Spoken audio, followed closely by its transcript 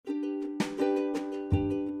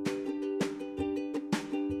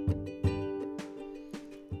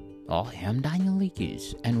I am Daniel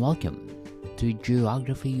Likis and welcome to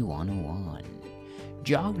Geography 101.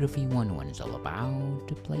 Geography 101 is all about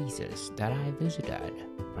the places that I visited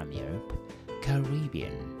from Europe,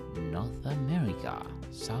 Caribbean, North America,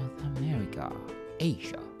 South America,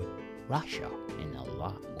 Asia, Russia, and a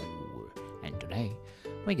lot more. And today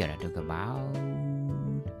we're gonna talk about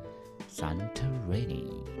Santorini.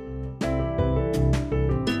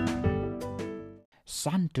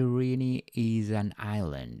 Santorini is an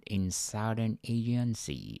island in southern Aegean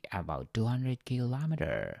Sea, about 200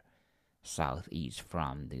 kilometers southeast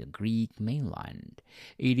from the Greek mainland.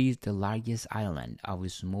 It is the largest island of a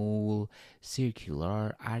small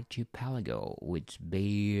circular archipelago which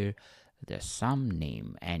bears the same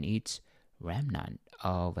name and its remnant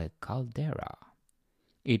of a caldera.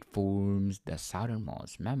 It forms the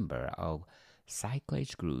southernmost member of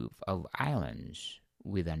Cyclades group of islands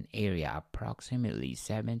with an area approximately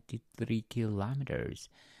 73 kilometers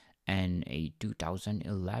and a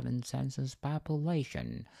 2011 census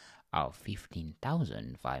population of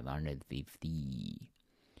 15,550.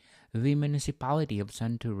 The municipality of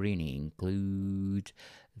Santorini includes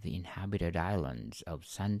the inhabited islands of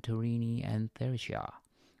Santorini and Thracia,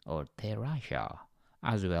 or Thracia,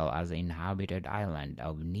 as well as the inhabited island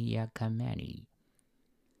of Nea Kameni,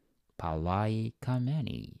 Palai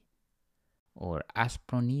Kameni, or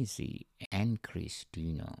Aspronisi, and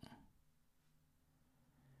Christina.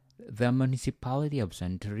 The municipality of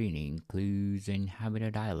Santorini includes the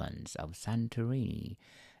inhabited islands of Santorini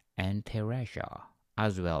and Thracia,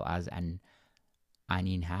 as well as an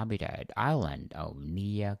uninhabited island of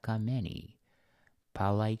Nea Kameni,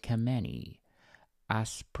 Palai Kameni,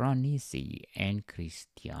 Aspronisi, and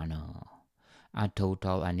Christiana. A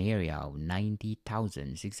total an area of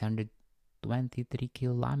 90,623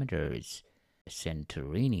 kilometers.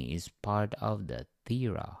 Santorini is part of the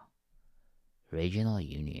Thera regional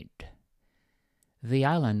unit. The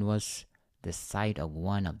island was the site of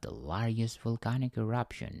one of the largest volcanic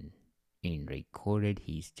eruptions in recorded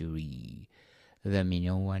history. The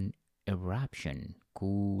Minoan eruption,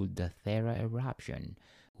 called the Thera eruption,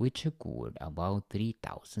 which occurred about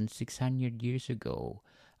 3,600 years ago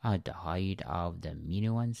at the height of the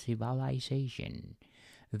Minoan civilization.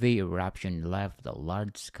 The eruption left the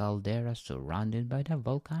large caldera surrounded by the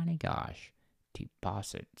volcanic ash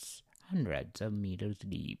deposits hundreds of meters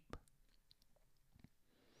deep.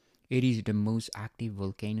 It is the most active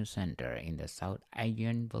volcano center in the South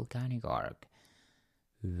Aegean volcanic arc,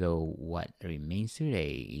 though what remains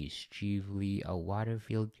today is chiefly a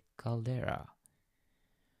water-filled caldera.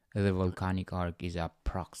 The volcanic arc is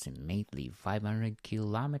approximately 500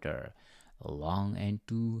 kilometers long and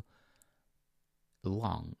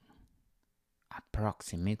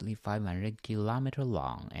approximately 500 kilometers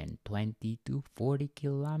long and 20 to 40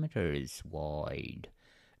 kilometers wide.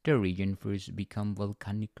 The region first became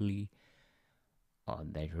volcanically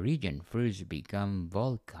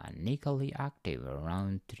active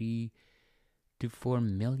around 3 to 4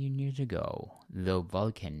 million years ago, though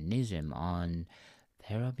volcanism on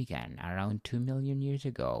Thera began around 2 million years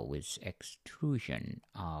ago with extrusion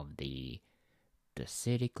of the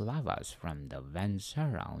acidic lavas from the vents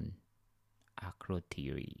around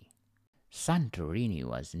Akrotiri. Santorini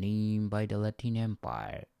was named by the Latin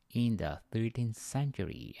Empire in the 13th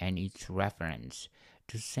century, and its reference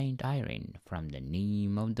to Saint Irene from the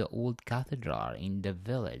name of the old cathedral in the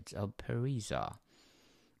village of Perisa.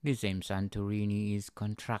 The same Santorini is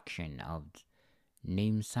contraction of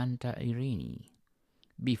name Santa Irene.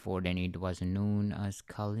 Before then it was known as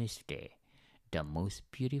Calliste, the most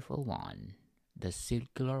beautiful one, the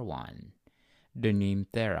circular one. The name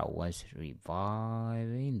Thera was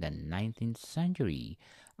revived in the 19th century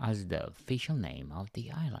as the official name of the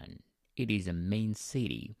island. It is a main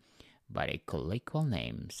city, but a colloquial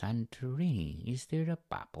name, Santorini, is still a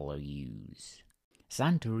popular use.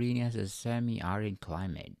 Santorini has a semi-arid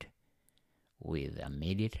climate with a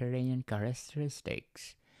Mediterranean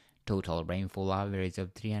characteristics. Total rainfall average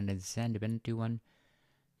of 371.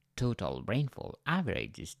 Total rainfall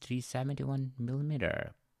average is 371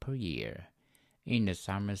 millimeter per year. In the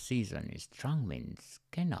summer season, strong winds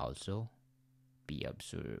can also be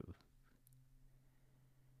observed.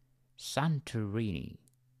 Santorini,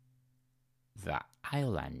 the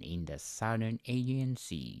island in the southern Aegean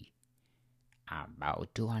Sea,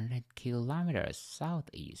 about 200 kilometers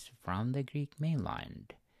southeast from the Greek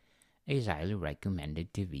mainland, is highly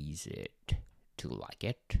recommended to visit. To like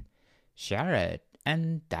it, share it,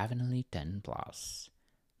 and definitely 10 plus.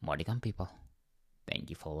 More to come, people. Thank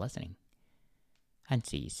you for listening, and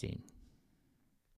see you soon.